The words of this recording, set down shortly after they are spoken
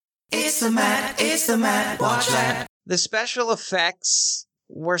It's the Matt, watch that. The special effects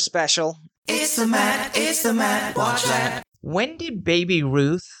were special. It's the Matt, watch that. When did Baby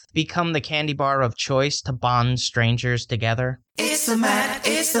Ruth become the candy bar of choice to bond strangers together? It's the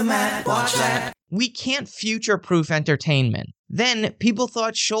Matt, watch that. We can't future-proof entertainment. Then, people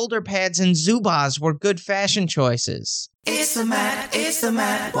thought shoulder pads and Zubaz were good fashion choices. It's the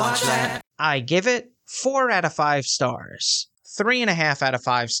Matt, watch that. I give it 4 out of 5 stars. 3.5 out of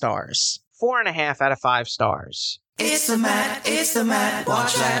 5 stars. 4.5 out of 5 stars. It's the Matt,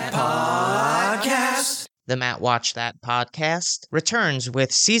 watch that podcast. The Matt Watch That podcast returns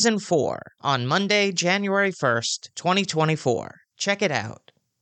with Season 4 on Monday, January 1st, 2024. Check it out.